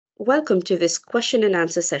Welcome to this question and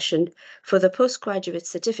answer session for the Postgraduate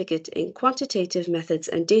Certificate in Quantitative Methods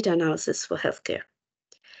and Data Analysis for Healthcare.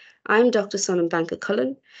 I'm Dr. Sonam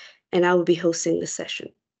Banka-Cullen, and I will be hosting this session.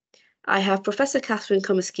 I have Professor Catherine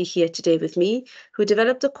Comiskey here today with me, who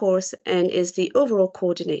developed the course and is the overall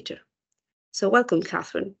coordinator. So welcome,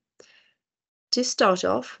 Catherine. To start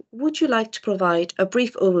off, would you like to provide a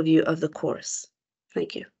brief overview of the course?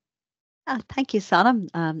 Thank you. Thank you, Sonam.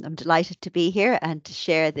 I'm delighted to be here and to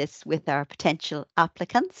share this with our potential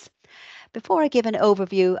applicants. Before I give an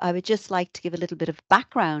overview, I would just like to give a little bit of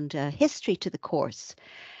background history to the course.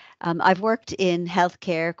 I've worked in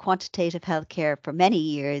healthcare, quantitative healthcare, for many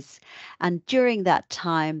years, and during that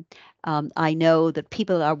time, I know that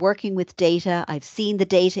people are working with data. I've seen the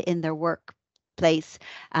data in their workplace,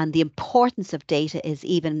 and the importance of data is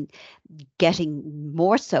even getting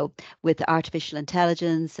more so with artificial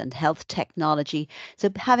intelligence and health technology. So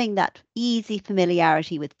having that easy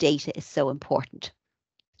familiarity with data is so important.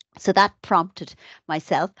 So that prompted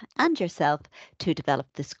myself and yourself to develop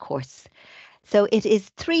this course. So it is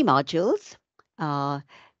 3 modules.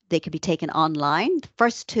 They can be taken online. The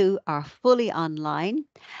first 2 are fully online.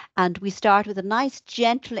 And we start with a nice,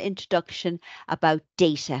 gentle introduction about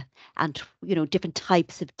data and, different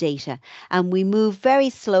types of data. And we move very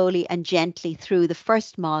slowly and gently through the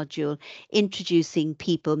first module, introducing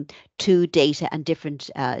people to data and different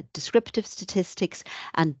descriptive statistics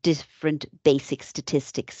and different basic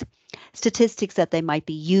statistics. Statistics that they might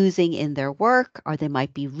be using in their work, or they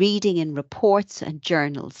might be reading in reports and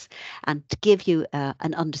journals, and to give you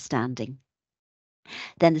an understanding.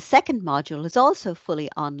 Then the second module is also fully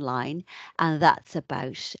online, and that's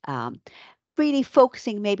about really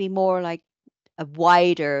focusing maybe more like a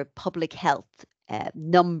wider public health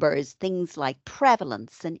numbers, things like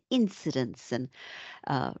prevalence and incidence and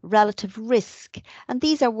relative risk. And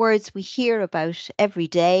these are words we hear about every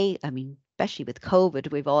day. I mean, especially with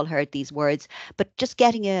COVID, we've all heard these words, but just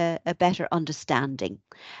getting a better understanding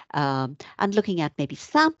and looking at maybe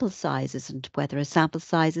sample sizes and whether a sample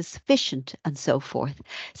size is sufficient and so forth.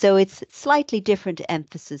 So it's slightly different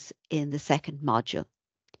emphasis in the second module.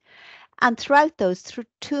 And throughout those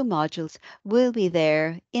 2 modules, we'll be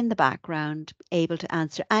there in the background, able to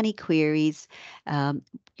answer any queries.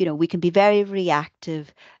 We can be very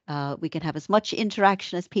reactive. We can have as much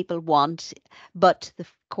interaction as people want, but the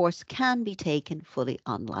course can be taken fully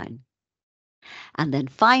online. And then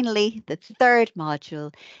finally, the third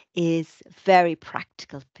module is very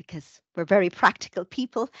practical, because we're very practical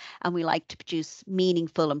people and we like to produce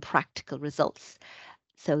meaningful and practical results.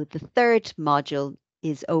 So the third module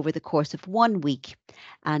is over the course of 1 week,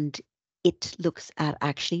 and it looks at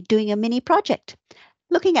actually doing a mini project,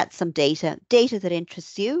 looking at some data that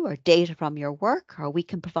interests you, or data from your work, or we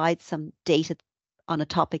can provide some data on a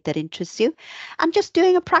topic that interests you, and just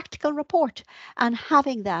doing a practical report and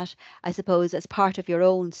having that, I suppose, as part of your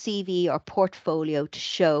own CV or portfolio to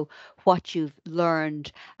show what you've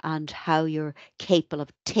learned and how you're capable of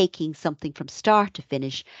taking something from start to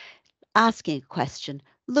finish, asking a question,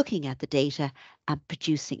 looking at the data, and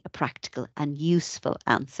producing a practical and useful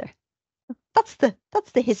answer. That's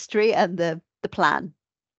the history and the plan.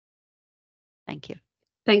 Thank you.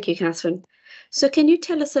 Thank you, Catherine. So can you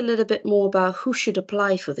tell us a little bit more about who should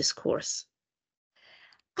apply for this course?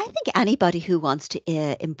 I think anybody who wants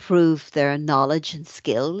to improve their knowledge and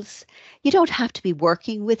skills. You don't have to be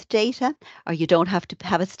working with data, or you don't have to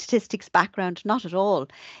have a statistics background, not at all.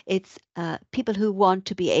 It's people who want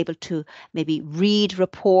to be able to maybe read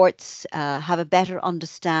reports, have a better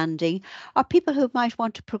understanding, or people who might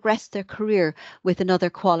want to progress their career with another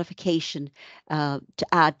qualification to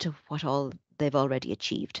add to what all they've already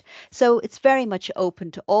achieved. So it's very much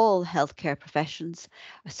open to all healthcare professions,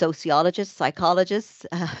 sociologists, psychologists,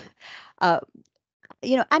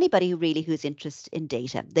 anybody who's interested in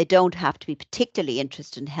data. They don't have to be particularly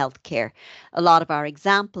interested in healthcare. A lot of our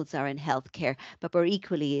examples are in healthcare, but we're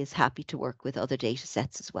equally as happy to work with other data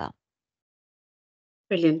sets as well.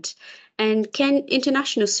 Brilliant. And can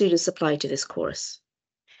international students apply to this course?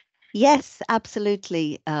 Yes,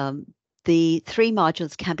 absolutely. The 3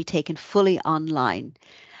 modules can be taken fully online.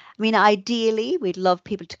 I mean, ideally, we'd love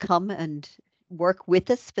people to come and work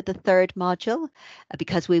with us for the 3rd module,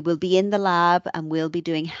 because we will be in the lab and we'll be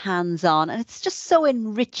doing hands-on, and it's just so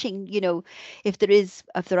enriching. If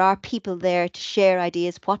there are people there to share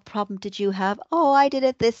ideas. What problem did you have? Oh, I did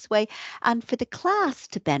it this way. And for the class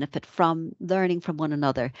to benefit from learning from one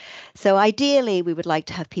another. So ideally, we would like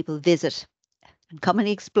to have people visit and come and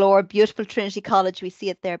explore beautiful Trinity College. We see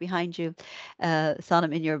it there behind you,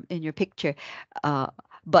 Sonam, in your picture.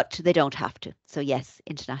 But they don't have to. So yes,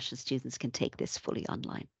 international students can take this fully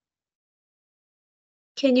online.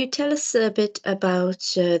 Can you tell us a bit about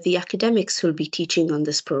the academics who'll be teaching on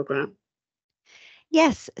this program?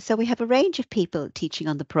 Yes, so we have a range of people teaching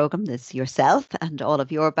on the program. There's yourself and all of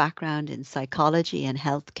your background in psychology and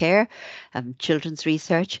healthcare, children's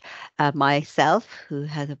research. Myself, who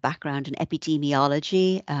has a background in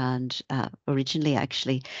epidemiology and originally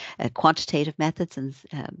actually quantitative methods and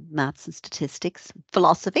maths and statistics,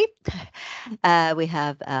 philosophy. We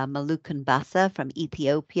have Muluken Basa from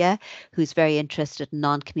Ethiopia, who's very interested in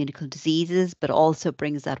non-communicable diseases, but also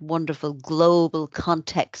brings that wonderful global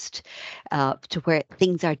context to where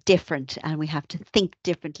things are different and we have to think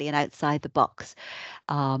differently and outside the box.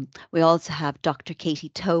 We also have Dr. Katie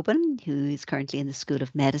Tobin, who is currently in the School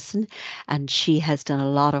of Medicine, and she has done a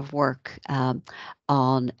lot of work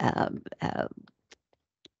on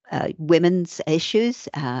women's issues,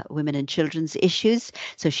 women and children's issues.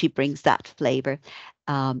 So she brings that flavor.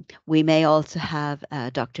 We may also have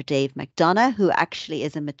Dr. Dave McDonough, who actually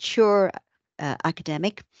is a mature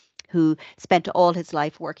academic who spent all his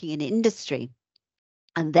life working in industry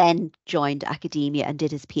and then joined academia and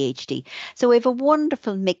did his PhD. So we have a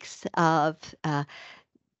wonderful mix of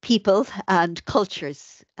people and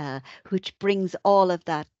cultures, which brings all of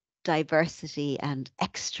that diversity and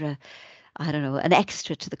extra, I don't know, an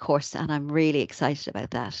extra to the course. And I'm really excited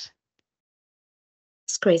about that.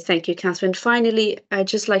 That's great. Thank you, Catherine. Finally, I'd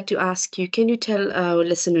just like to ask you, can you tell our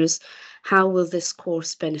listeners how will this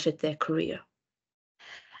course benefit their career?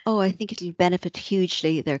 Oh, I think it'll benefit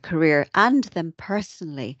hugely their career and them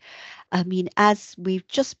personally. I mean, as we've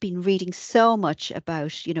just been reading so much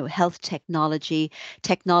about, health technology,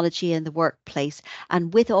 technology in the workplace,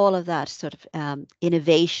 and with all of that sort of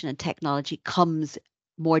innovation and technology comes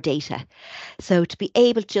more data. So to be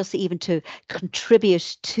able just even to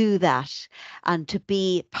contribute to that and to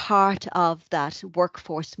be part of that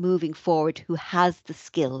workforce moving forward who has the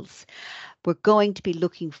skills, we're going to be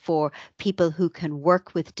looking for people who can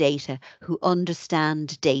work with data, who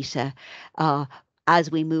understand data,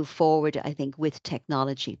 as we move forward, I think, with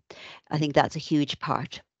technology. I think that's a huge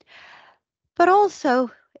part. But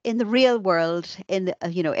also in the real world, in the,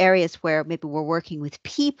 areas where maybe we're working with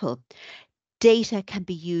people, data can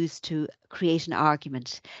be used to create an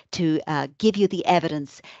argument, to give you the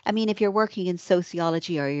evidence. I mean, if you're working in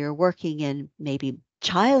sociology or you're working in maybe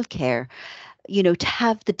childcare, to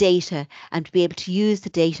have the data and to be able to use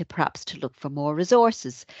the data perhaps to look for more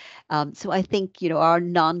resources. So I think, our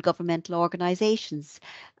non-governmental organizations,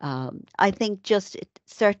 I think just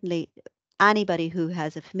certainly anybody who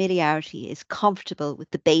has a familiarity is comfortable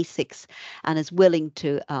with the basics and is willing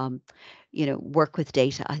to, work with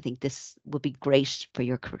data, I think this will be great for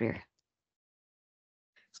your career.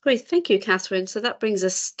 Great. Thank you, Catherine. So that brings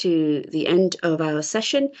us to the end of our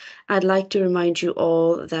session. I'd like to remind you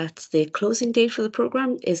all that the closing date for the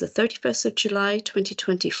program is the 31st of July,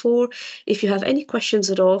 2024. If you have any questions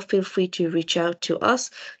at all, feel free to reach out to us.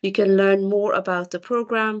 You can learn more about the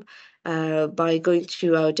program by going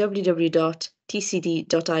to our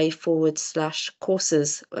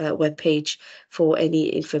www.tcd.ie/courses webpage for any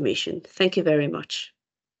information. Thank you very much.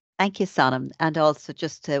 Thank you, Sonam. And also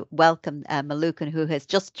just to welcome Muluken, who has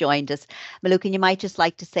just joined us. Muluken, you might just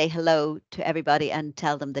like to say hello to everybody and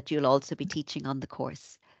tell them that you'll also be teaching on the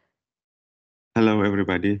course. Hello,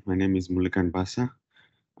 everybody. My name is Muluken Basa.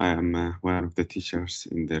 I am one of the teachers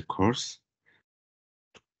in the course.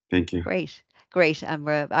 Thank you. Great. Great. And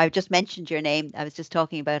I just mentioned your name. I was just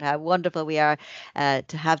talking about how wonderful we are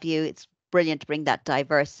to have you. It's brilliant to bring that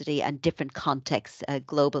diversity and different contexts,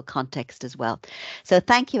 global context as well. So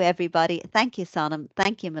thank you, everybody. Thank you, Sonam.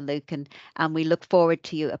 Thank you, Muluken. And we look forward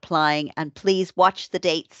to you applying. And please watch the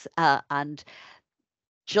dates and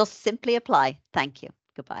just simply apply. Thank you.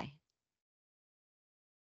 Goodbye.